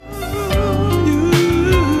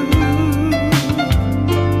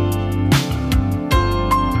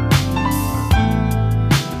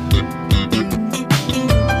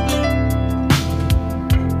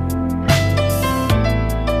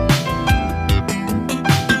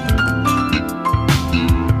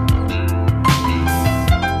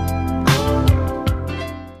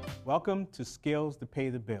Welcome to Skills to Pay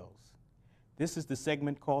the Bills. This is the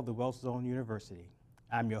segment called the Wealth Zone University.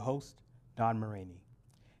 I'm your host, Don Moragne.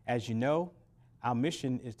 As you know, our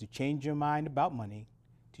mission is to change your mind about money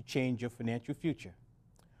to change your financial future.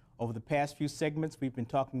 Over the past few segments, we've been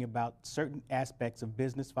talking about certain aspects of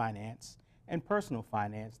business finance and personal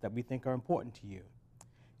finance that we think are important to you.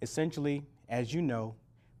 Essentially, as you know,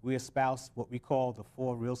 we espouse what we call the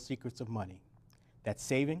 4 real secrets of money. That's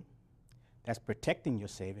saving, that's protecting your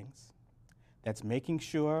savings, that's making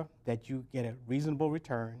sure that you get a reasonable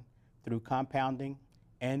return through compounding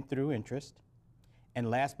and through interest,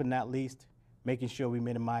 and last but not least, making sure we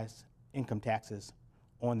minimize income taxes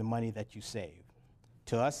on the money that you save.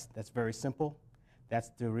 To us, that's very simple. That's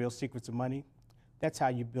the real secrets of money. That's how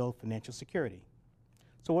you build financial security.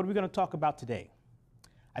 So what are we going to talk about today?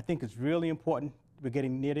 I think it's really important. We're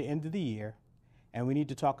getting near the end of the year, and we need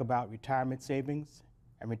to talk about retirement savings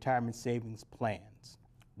and retirement savings plans.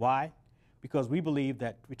 Why? Because we believe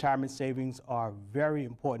that retirement savings are a very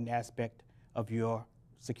important aspect of your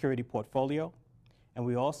security portfolio, and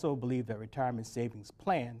we also believe that retirement savings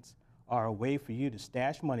plans are a way for you to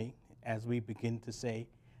stash money, as we begin to say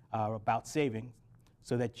about savings,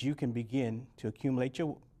 so that you can begin to accumulate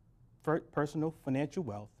your personal financial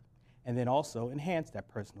wealth and then also enhance that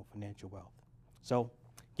personal financial wealth. So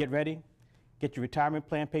get ready, get your retirement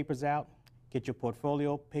plan papers out, get your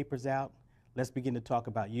portfolio papers out. Let's begin to talk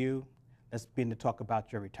about you. Let's begin to talk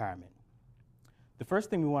about your retirement. The first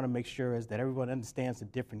thing we want to make sure is that everyone understands the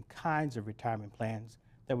different kinds of retirement plans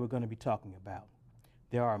that we're going to be talking about.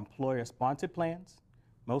 There are employer-sponsored plans,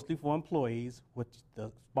 mostly for employees, which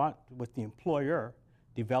the employer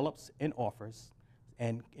develops and offers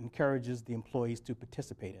and encourages the employees to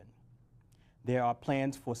participate in. There are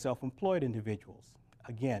plans for self-employed individuals.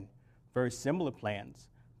 Again, very similar plans,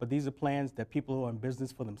 but these are plans that people who are in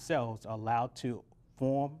business for themselves are allowed to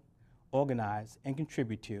form, organize, and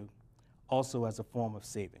contribute to, also as a form of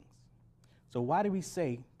savings. So why do we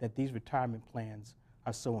say that these retirement plans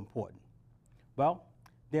are so important? Well,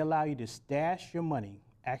 they allow you to stash your money,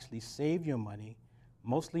 actually save your money,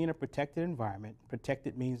 mostly in a protected environment.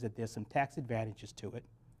 Protected means that there's some tax advantages to it,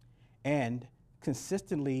 and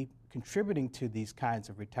consistently contributing to these kinds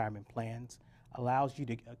of retirement plans allows you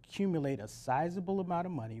to accumulate a sizable amount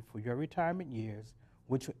of money for your retirement years,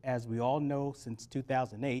 which, as we all know since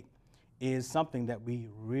 2008, is something that we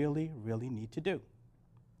really, really need to do.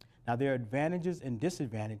 Now, there are advantages and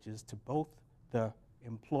disadvantages to both the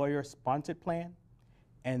employer-sponsored plan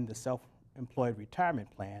and the self-employed retirement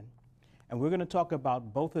plan, and we're going to talk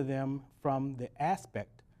about both of them from the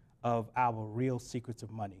aspect of our real secrets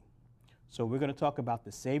of money. So we're going to talk about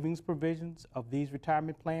the savings provisions of these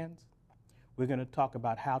retirement plans. We're going to talk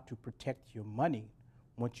about how to protect your money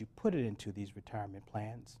once you put it into these retirement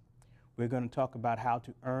plans. We're going to talk about how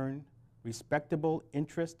to earn respectable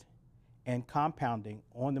interest and compounding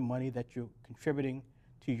on the money that you're contributing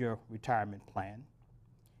to your retirement plan.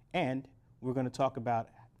 And we're going to talk about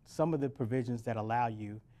some of the provisions that allow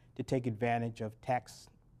you to take advantage of tax,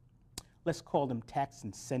 let's call them tax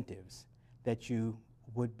incentives, that you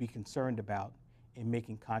would be concerned about in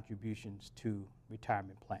making contributions to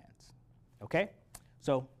retirement plans. Okay?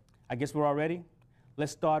 So I guess we're all ready.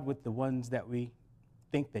 Let's start with the ones that we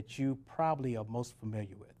think that you probably are most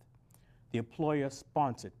familiar with, the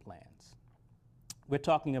employer-sponsored plans. We're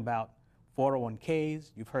talking about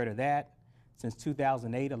 401ks. You've heard of that. Since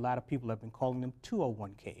 2008, a lot of people have been calling them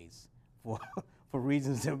 201ks for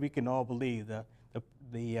reasons that we can all believe.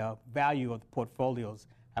 The value of the portfolios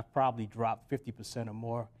have probably dropped 50% or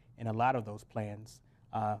more in a lot of those plans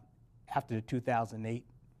after the 2008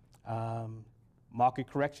 market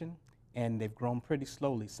correction, and they've grown pretty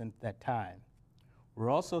slowly since that time.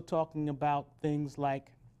 We're also talking about things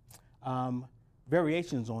like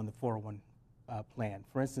variations on the 401 plan.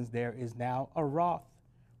 For instance, there is now a Roth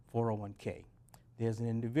 401k. There's an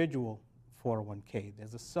individual 401k.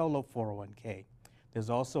 There's a solo 401k. There's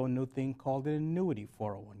also a new thing called an annuity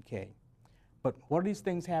 401k. But what do these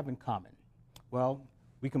things have in common? Well,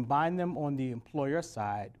 we combine them on the employer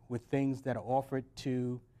side with things that are offered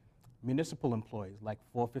to municipal employees, like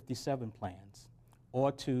 457 plans,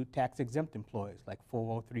 or to tax-exempt employees, like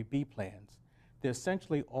 403B plans. They're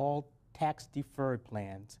essentially all tax-deferred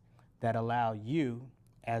plans that allow you,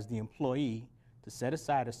 as the employee, to set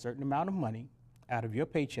aside a certain amount of money out of your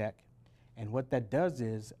paycheck, and what that does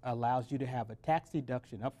is allows you to have a tax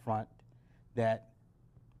deduction up front that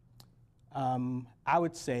I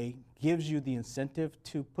would say gives you the incentive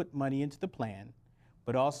to put money into the plan,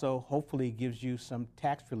 but also hopefully gives you some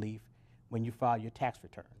tax relief when you file your tax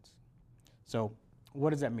returns. So what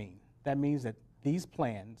does that mean? That means that these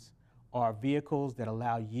plans are vehicles that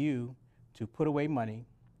allow you to put away money,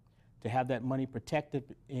 to have that money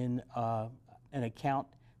protected in an account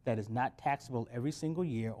that is not taxable every single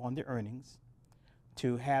year on the earnings,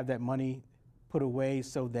 to have that money put away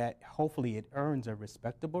so that hopefully it earns a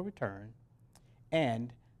respectable return,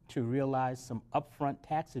 and to realize some upfront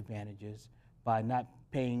tax advantages by not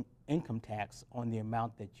paying income tax on the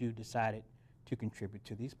amount that you decided to contribute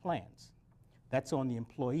to these plans. That's on the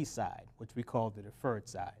employee side, which we call the deferred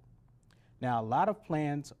side. Now, a lot of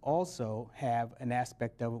plans also have an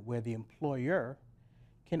aspect of it where the employer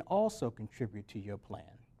can also contribute to your plan.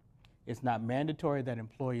 It's not mandatory that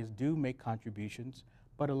employers do make contributions,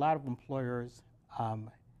 but a lot of employers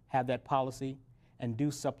have that policy and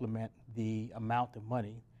do supplement the amount of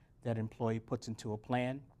money that an employee puts into a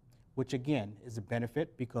plan, which again is a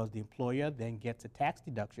benefit because the employer then gets a tax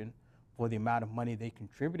deduction for the amount of money they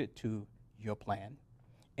contributed to your plan,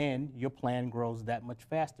 and your plan grows that much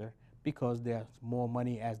faster because there's more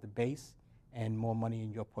money as the base and more money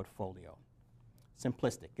in your portfolio.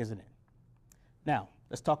 Simplistic, isn't it? Now,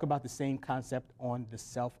 let's talk about the same concept on the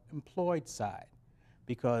self-employed side,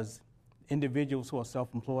 because individuals who are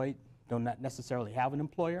self-employed do not necessarily have an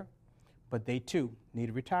employer, but they too need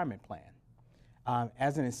a retirement plan.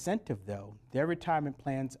 As an incentive, though, their retirement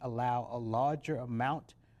plans allow a larger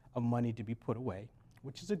amount of money to be put away,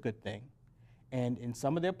 which is a good thing. And in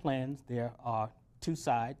some of their plans, there are two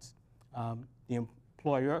sides. The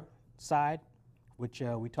employer side, which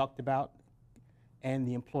we talked about, and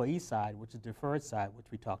the employee side, which is the deferred side, which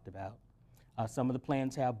we talked about. Some of the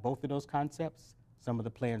plans have both of those concepts. Some of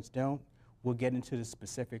the plans don't. We'll get into the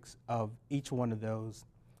specifics of each one of those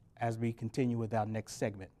as we continue with our next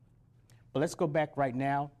segment. But let's go back right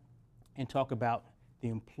now and talk about the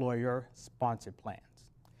employer-sponsored plans.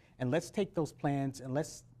 And let's take those plans and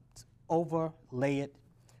let's overlay it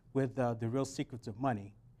with the real secrets of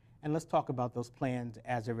money. And let's talk about those plans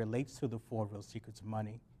as it relates to the four real secrets of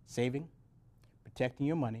money: saving, protecting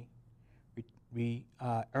your money,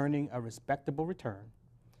 earning a respectable return,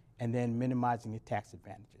 and then minimizing the tax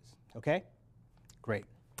advantages. Okay? Great.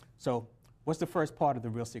 So what's the first part of the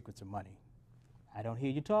real secrets of money? I don't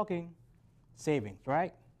hear you talking. Savings,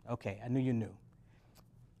 right? Okay, I knew you knew.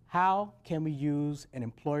 How can we use an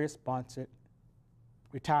employer-sponsored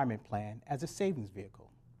retirement plan as a savings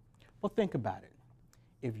vehicle? Well, think about it.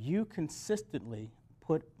 If you consistently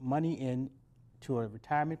put money into a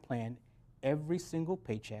retirement plan every single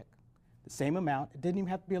paycheck, the same amount, it didn't even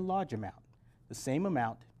have to be a large amount, the same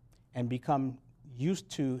amount, and become used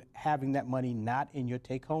to having that money not in your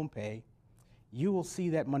take-home pay, you will see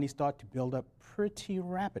that money start to build up pretty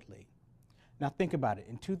rapidly. Now think about it.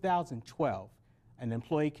 In 2012, an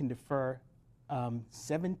employee can defer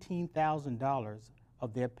 $17,000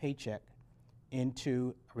 of their paycheck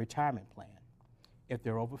into a retirement plan. If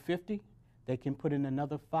they're over 50, they can put in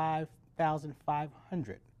another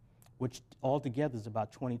 $5,500, which altogether is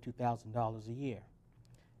about $22,000 a year.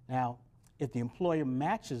 Now, if the employer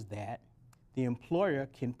matches that, the employer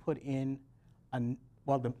can put in,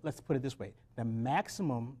 let's put it this way, the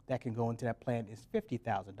maximum that can go into that plan is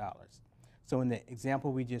 $50,000. So in the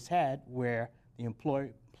example we just had, where the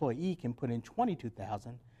employee can put in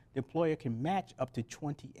 $22,000, the employer can match up to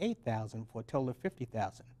 $28,000 for a total of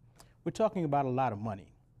 $50,000. We're talking about a lot of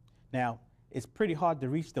money. Now, it's pretty hard to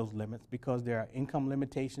reach those limits because there are income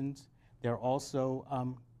limitations. There are also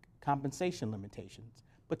compensation limitations.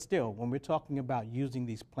 But still, when we're talking about using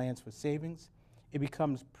these plans for savings, it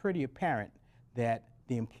becomes pretty apparent that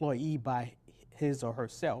the employee by his or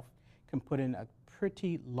herself can put in a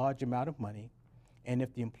pretty large amount of money, and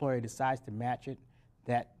if the employer decides to match it,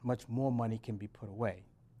 that much more money can be put away.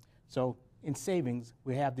 So in savings,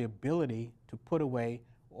 we have the ability to put away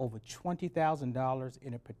over $20,000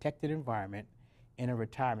 in a protected environment in a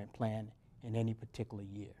retirement plan in any particular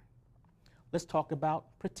year. Let's talk about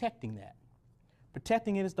protecting that.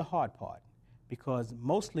 Protecting it is the hard part, because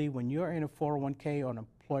mostly when you're in a 401k or an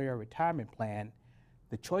employer retirement plan,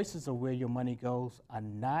 the choices of where your money goes are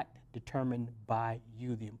not determined by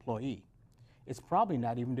you, the employee. It's probably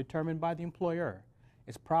not even determined by the employer.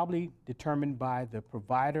 It's probably determined by the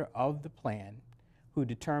provider of the plan, who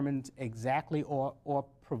determines exactly or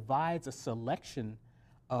provides a selection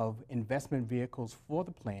of investment vehicles for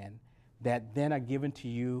the plan that then are given to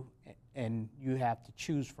you and you have to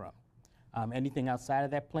choose from. Anything outside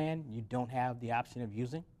of that plan, you don't have the option of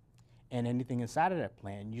using, and anything inside of that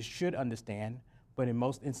plan, you should understand, but in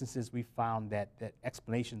most instances, we found that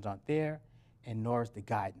explanations aren't there, and nor is the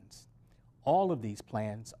guidance. All of these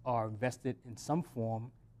plans are invested in some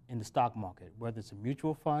form in the stock market, whether it's a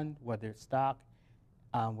mutual fund, whether it's stock,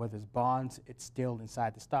 whether it's bonds, it's still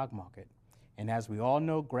inside the stock market. And as we all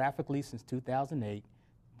know graphically since 2008,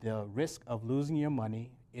 the risk of losing your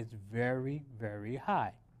money is very, very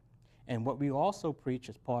high. And what we also preach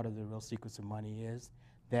as part of the Real Secrets of Money is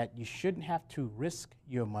that you shouldn't have to risk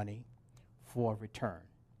your money for return.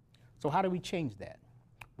 So how do we change that?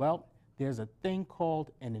 Well, there's a thing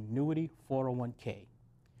called an annuity 401k.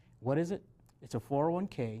 What is it? It's a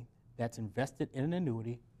 401k that's invested in an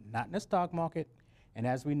annuity, not in the stock market. And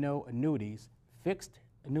as we know, annuities, fixed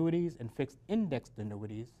annuities and fixed indexed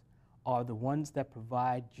annuities are the ones that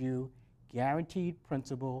provide you guaranteed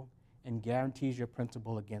principal and guarantees your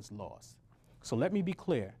principal against loss. So let me be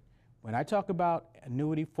clear. When I talk about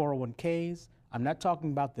annuity 401ks, I'm not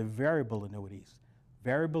talking about the variable annuities.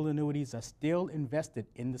 Variable annuities are still invested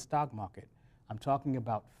in the stock market. I'm talking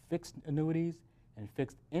about fixed annuities and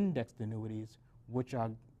fixed indexed annuities, which are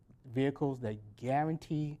vehicles that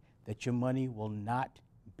guarantee that your money will not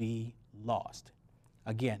be lost.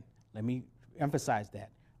 Again, let me emphasize that.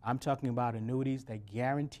 I'm talking about annuities that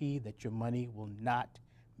guarantee that your money will not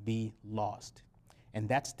be lost. And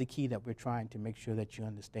that's the key that we're trying to make sure that you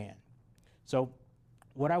understand. So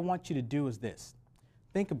what I want you to do is this.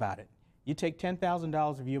 Think about it. You take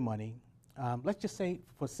 $10,000 of your money. Let's just say,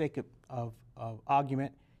 for sake of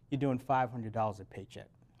argument, you're doing $500 a paycheck,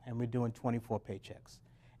 and we're doing 24 paychecks.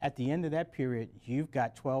 At the end of that period, you've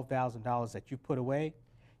got $12,000 that you put away.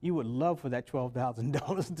 You would love for that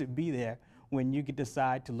 $12,000 to be there when you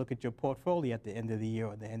decide to look at your portfolio at the end of the year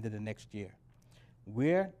or the end of the next year.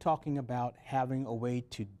 We're talking about having a way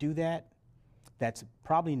to do that that's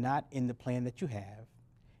probably not in the plan that you have.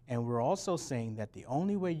 And we're also saying that the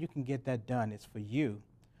only way you can get that done is for you,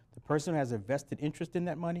 the person who has a vested interest in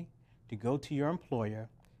that money, to go to your employer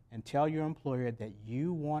and tell your employer that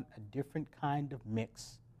you want a different kind of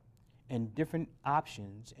mix and different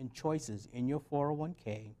options and choices in your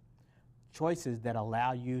 401k, choices that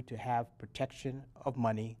allow you to have protection of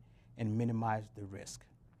money and minimize the risk.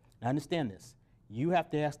 Now understand this. You have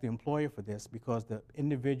to ask the employer for this because the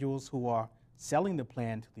individuals who are selling the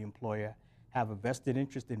plan to the employer have a vested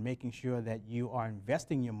interest in making sure that you are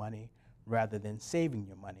investing your money rather than saving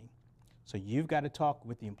your money. So you've got to talk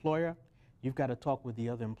with the employer, you've got to talk with the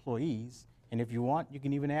other employees, and if you want, you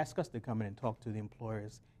can even ask us to come in and talk to the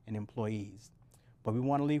employers and employees. But we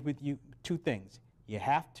want to leave with you two things. You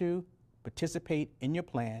have to participate in your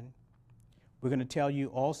plan. We're going to tell you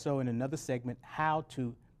also in another segment how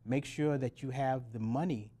to make sure that you have the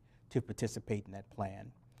money to participate in that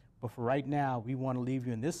plan. But for right now, we want to leave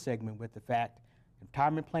you in this segment with the fact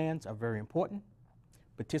retirement plans are very important.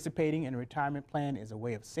 Participating in a retirement plan is a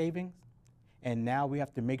way of savings. And now we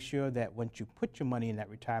have to make sure that once you put your money in that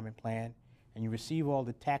retirement plan and you receive all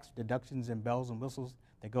the tax deductions and bells and whistles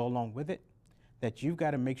that go along with it, that you've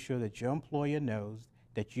got to make sure that your employer knows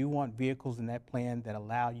that you want vehicles in that plan that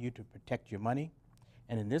allow you to protect your money.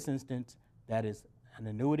 And in this instance, that is an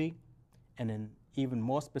annuity, and then even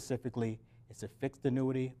more specifically, it's a fixed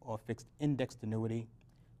annuity or fixed indexed annuity,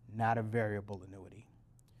 not a variable annuity.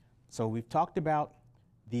 So we've talked about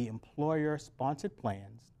the employer-sponsored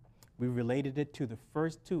plans. We related it to the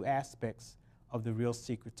first two aspects of the Real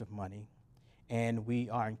Secrets of Money, and we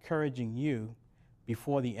are encouraging you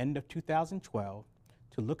before the end of 2012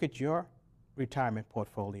 to look at your retirement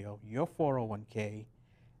portfolio, your 401k,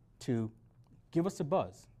 to give us a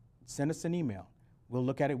buzz. Send us an email. We'll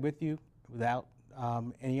look at it with you without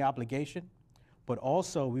any obligation. But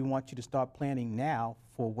also, we want you to start planning now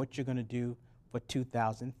for what you're going to do for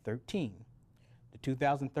 2013. The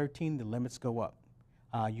 2013, the limits go up.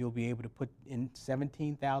 You'll be able to put in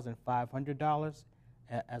 $17,500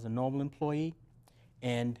 as a normal employee,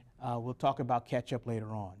 and we'll talk about catch-up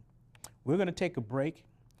later on. We're going to take a break.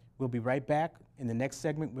 We'll be right back. In the next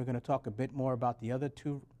segment, we're going to talk a bit more about the other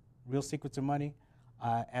two Real Secrets of Money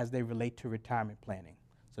as they relate to retirement planning.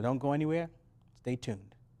 So don't go anywhere. Stay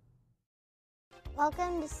tuned.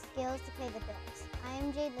 Welcome to Skills to Pay the Bills. I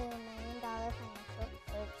am Jay Liu, $1 Million Financial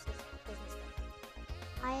Services Businessman.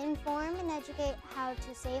 I inform and educate how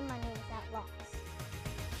to save money without loss.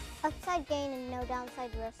 Upside gain and no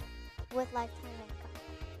downside risk with lifetime income.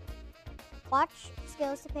 Watch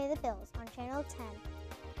Skills to Pay the Bills on Channel 10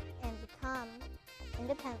 and become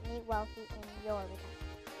independently wealthy in your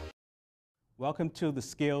retirement. Welcome to the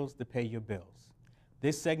Skills to Pay Your Bills.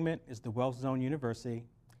 This segment is the Wealth Zone University,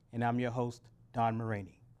 and I'm your host, Don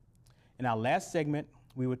Moragne. In our last segment,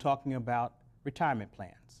 we were talking about retirement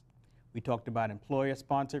plans. We talked about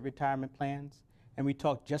employer-sponsored retirement plans, and we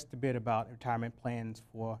talked just a bit about retirement plans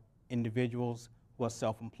for individuals who are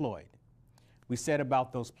self-employed. We said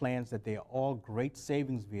about those plans that they are all great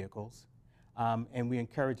savings vehicles, and we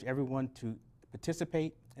encourage everyone to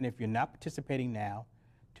participate, and if you're not participating now,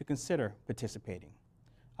 to consider participating.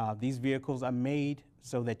 These vehicles are made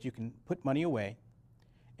so that you can put money away,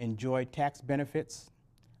 enjoy tax benefits,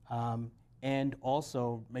 and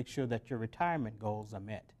also make sure that your retirement goals are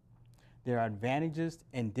met. There are advantages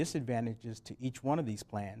and disadvantages to each one of these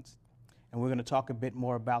plans, and we're going to talk a bit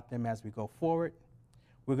more about them as we go forward.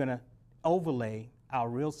 We're going to overlay our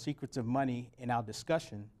real secrets of money in our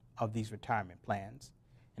discussion of these retirement plans.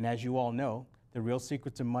 And as you all know, the real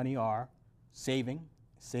secrets of money are saving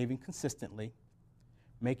consistently,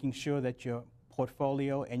 making sure that your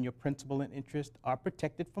portfolio and your principal and interest are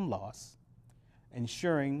protected from loss,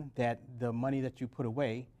 ensuring that the money that you put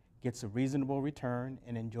away gets a reasonable return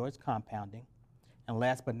and enjoys compounding, and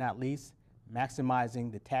last but not least,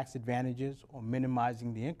 maximizing the tax advantages or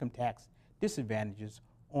minimizing the income tax disadvantages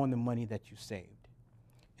on the money that you saved.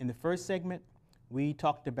 In the first segment, we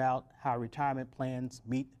talked about how retirement plans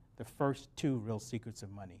meet the first two real secrets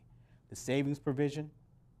of money, the savings provision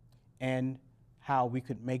and how we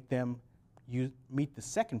could make them meet the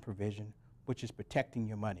second provision, which is protecting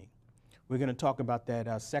your money. We're going to talk about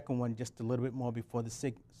that second one just a little bit more before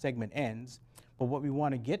the segment ends. But what we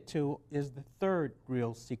want to get to is the third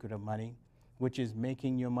real secret of money, which is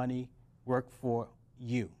making your money work for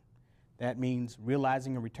you. That means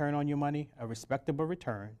realizing a return on your money, a respectable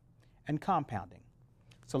return, and compounding.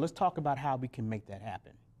 So let's talk about how we can make that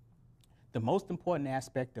happen. The most important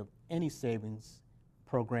aspect of any savings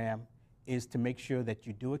program is to make sure that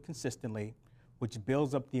you do it consistently, which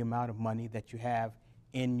builds up the amount of money that you have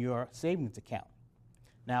in your savings account.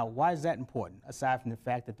 Now, why is that important? Aside from the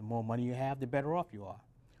fact that the more money you have, the better off you are.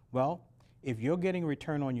 Well, if you're getting a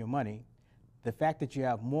return on your money, the fact that you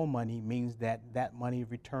have more money means that that money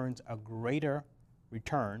returns a greater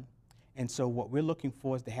return. And so what we're looking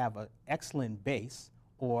for is to have an excellent base,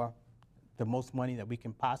 or the most money that we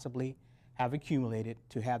can possibly have accumulated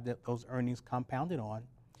to have those earnings compounded on,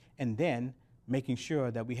 and then making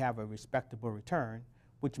sure that we have a respectable return,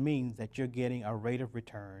 which means that you're getting a rate of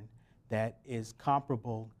return that is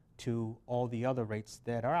comparable to all the other rates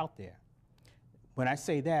that are out there. When I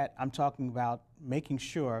say that, I'm talking about making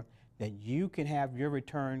sure that you can have your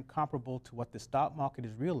return comparable to what the stock market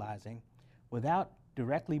is realizing without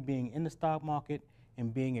directly being in the stock market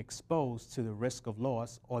and being exposed to the risk of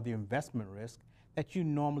loss or the investment risk that you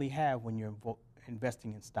normally have when you're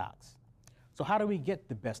investing in stocks. So how do we get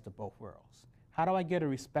the best of both worlds? How do I get a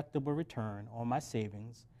respectable return on my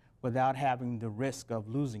savings without having the risk of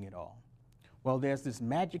losing it all? Well, there's this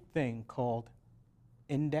magic thing called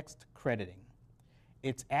indexed crediting.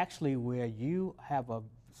 It's actually where you have a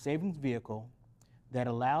savings vehicle that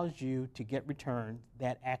allows you to get returns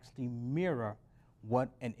that actually mirror what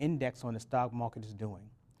an index on the stock market is doing.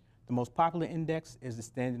 The most popular index is the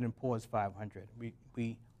Standard & Poor's 500.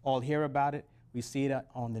 We all hear about it. We see it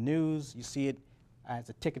on the news. You see it as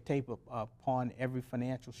a ticker tape upon every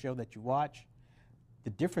financial show that you watch.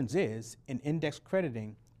 The difference is, in index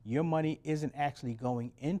crediting, your money isn't actually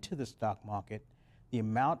going into the stock market. The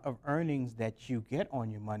amount of earnings that you get on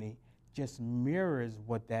your money just mirrors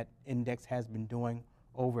what that index has been doing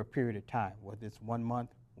over a period of time, whether it's 1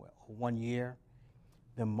 month or 1 year.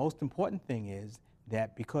 The most important thing is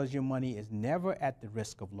that because your money is never at the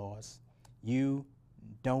risk of loss, you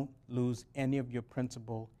don't lose any of your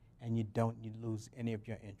principal and you don't lose any of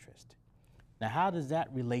your interest. Now, how does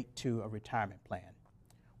that relate to a retirement plan?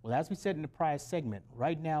 Well, as we said in the prior segment,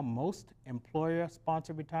 right now most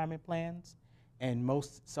employer-sponsored retirement plans and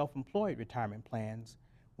most self-employed retirement plans,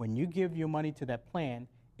 when you give your money to that plan,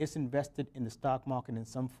 it's invested in the stock market in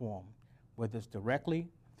some form, whether it's directly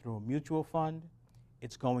through a mutual fund,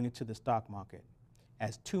 it's going into the stock market.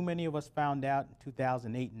 As too many of us found out in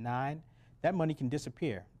 2008 and 9, that money can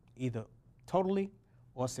disappear, either totally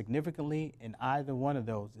or significantly, and either one of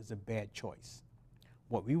those is a bad choice.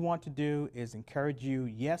 What we want to do is encourage you,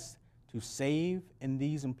 yes, to save in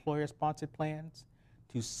these employer-sponsored plans,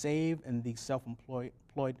 to save in these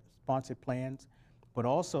self-employed sponsored plans, but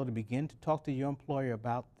also to begin to talk to your employer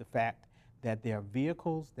about the fact that there are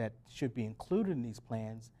vehicles that should be included in these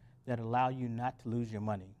plans that allow you not to lose your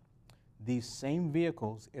money. These same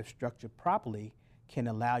vehicles, if structured properly, can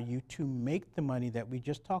allow you to make the money that we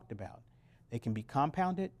just talked about. They can be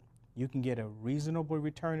compounded. You can get a reasonable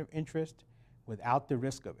return of interest without the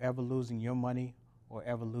risk of ever losing your money or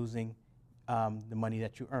ever losing the money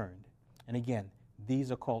that you earned. And again,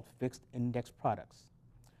 these are called fixed index products.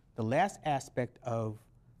 The last aspect of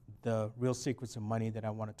the real secrets of money that I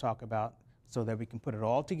want to talk about so that we can put it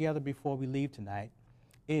all together before we leave tonight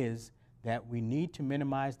is that we need to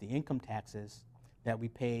minimize the income taxes that we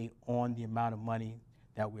pay on the amount of money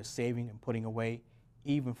that we're saving and putting away,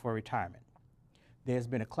 even for retirement. There's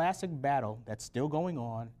been a classic battle that's still going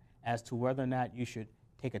on as to whether or not you should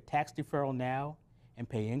take a tax deferral now and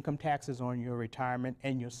pay income taxes on your retirement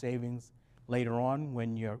and your savings later on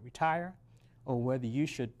when you retire, or whether you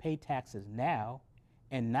should pay taxes now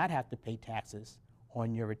and not have to pay taxes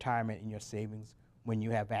on your retirement and your savings when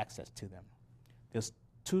you have access to them. There's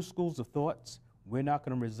two schools of thoughts. We're not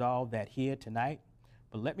going to resolve that here tonight,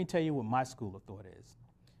 but let me tell you what my school of thought is.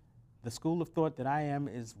 The school of thought that I am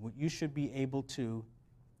is you should be able to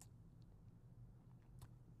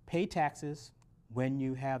pay taxes when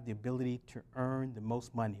you have the ability to earn the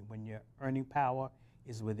most money, when your earning power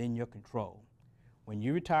is within your control. When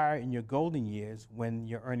you retire in your golden years, when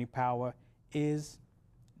your earning power is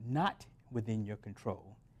not within your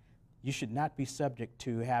control, you should not be subject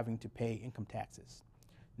to having to pay income taxes.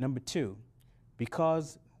 Number two,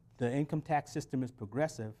 because the income tax system is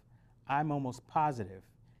progressive, I'm almost positive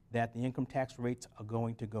that the income tax rates are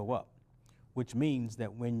going to go up, which means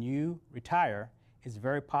that when you retire, it's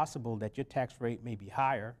very possible that your tax rate may be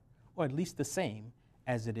higher, or at least the same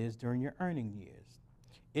as it is during your earning years.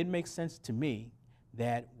 It makes sense to me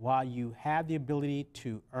that while you have the ability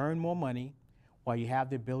to earn more money, while you have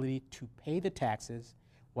the ability to pay the taxes,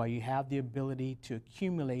 while you have the ability to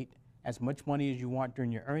accumulate as much money as you want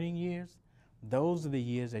during your earning years, those are the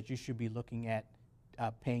years that you should be looking at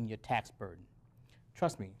paying your tax burden.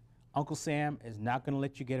 Trust me, Uncle Sam is not going to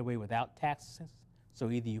let you get away without taxes, so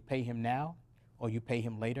either you pay him now or you pay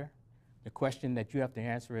him later. The question that you have to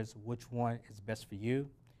answer is which one is best for you.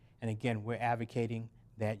 And again, we're advocating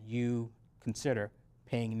that you consider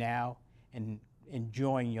paying now and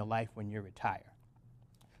enjoying your life when you retire.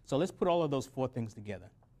 So let's put all of those four things together.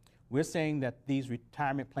 We're saying that these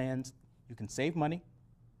retirement plans, you can save money.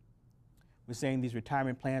 We're saying these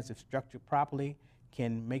retirement plans, if structured properly,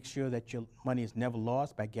 can make sure that your money is never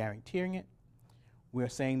lost by guaranteeing it. We're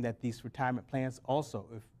saying that these retirement plans also,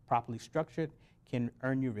 if properly structured, can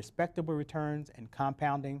earn you respectable returns and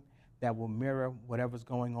compounding that will mirror whatever's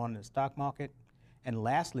going on in the stock market. And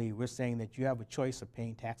lastly, we're saying that you have a choice of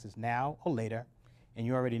paying taxes now or later, and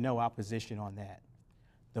you already know our position on that.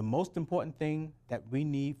 The most important thing that we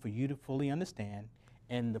need for you to fully understand,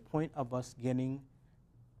 and the point of us getting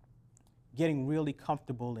really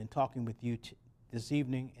comfortable in talking with you this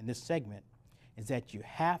evening in this segment, is that you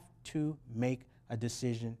have to make a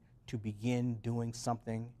decision to begin doing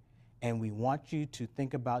something, and we want you to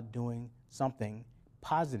think about doing something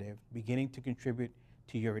positive, beginning to contribute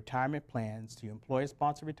to your retirement plans, to your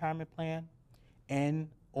employer-sponsored retirement plan, and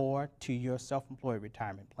or to your self-employed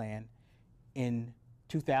retirement plan in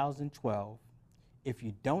 2012. If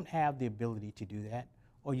you don't have the ability to do that,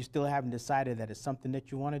 or you still haven't decided that it's something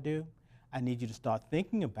that you want to do, I need you to start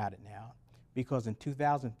thinking about it now, because in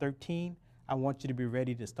 2013, I want you to be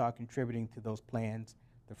ready to start contributing to those plans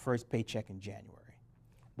the first paycheck in January.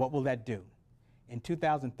 What will that do? In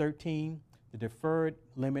 2013, the deferred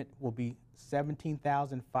limit will be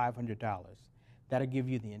 $17,500. That'll give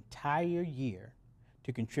you the entire year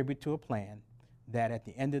to contribute to a plan that at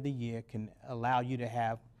the end of the year can allow you to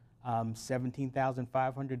have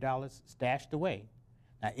 $17,500 stashed away.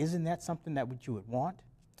 Now, isn't that something that you would want?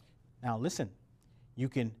 Now, listen, you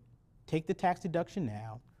can take the tax deduction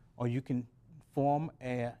now, or you can form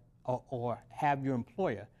or have your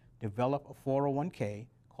employer develop a 401k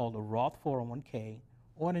called a Roth 401k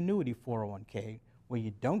or an annuity 401k, where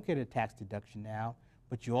you don't get a tax deduction now,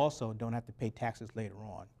 but you also don't have to pay taxes later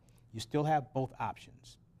on. You still have both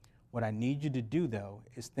options. What I need you to do, though,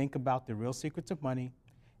 is think about the real secrets of money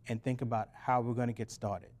and think about how we're going to get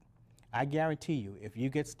started. I guarantee you, if you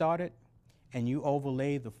get started and you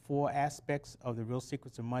overlay the four aspects of the real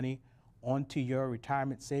secrets of money onto your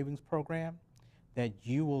retirement savings program, that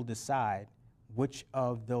you will decide which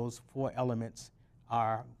of those four elements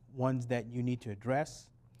are ones that you need to address,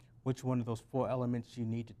 which one of those four elements you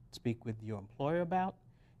need to speak with your employer about,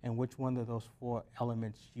 and which one of those four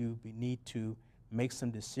elements you need to make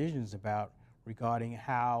some decisions about regarding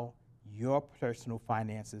how your personal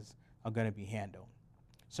finances are going to be handled.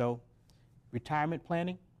 So, retirement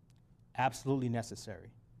planning, absolutely necessary.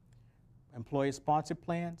 Employer-sponsored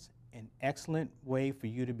plans, an excellent way for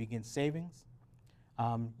you to begin savings.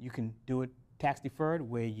 You can do it tax deferred,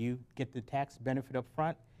 where you get the tax benefit up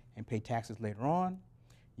front and pay taxes later on.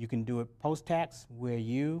 You can do it post-tax, where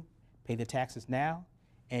you pay the taxes now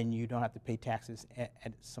and you don't have to pay taxes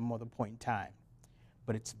at some other point in time.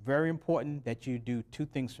 But it's very important that you do two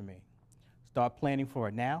things for me. Start planning for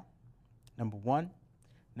it now, number one.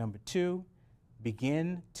 Number two,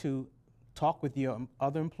 begin to talk with your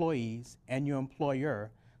other employees and your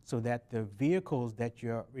employer so that the vehicles that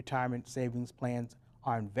your retirement savings plans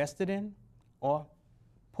are invested in or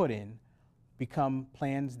put in become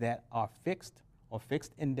plans that are fixed or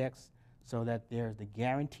fixed index so that there's the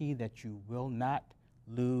guarantee that you will not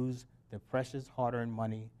lose the precious hard-earned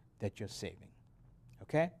money that you're saving.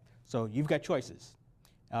 Okay? So you've got choices.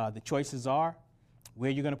 The choices are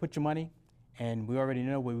where you're going to put your money, and we already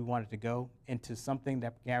know where we want it to go, into something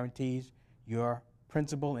that guarantees your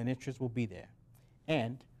principal and interest will be there.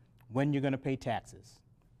 And when you're going to pay taxes,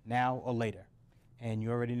 now or later. And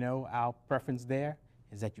you already know our preference there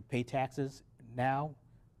is that you pay taxes now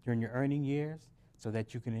during your earning years so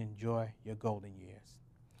that you can enjoy your golden years.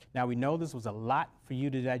 Now, we know this was a lot for you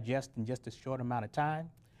to digest in just a short amount of time,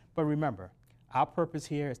 but remember, our purpose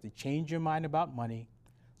here is to change your mind about money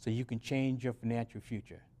so you can change your financial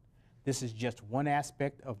future. This is just one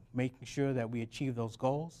aspect of making sure that we achieve those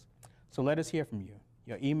goals. So let us hear from you.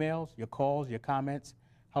 Your emails, your calls, your comments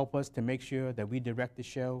help us to make sure that we direct the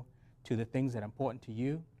show to the things that are important to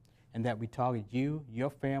you and that we target you, your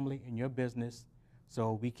family, and your business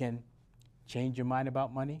so we can change your mind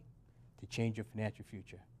about money to change your financial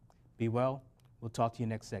future. Be well. We'll talk to you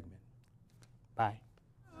next segment. Bye.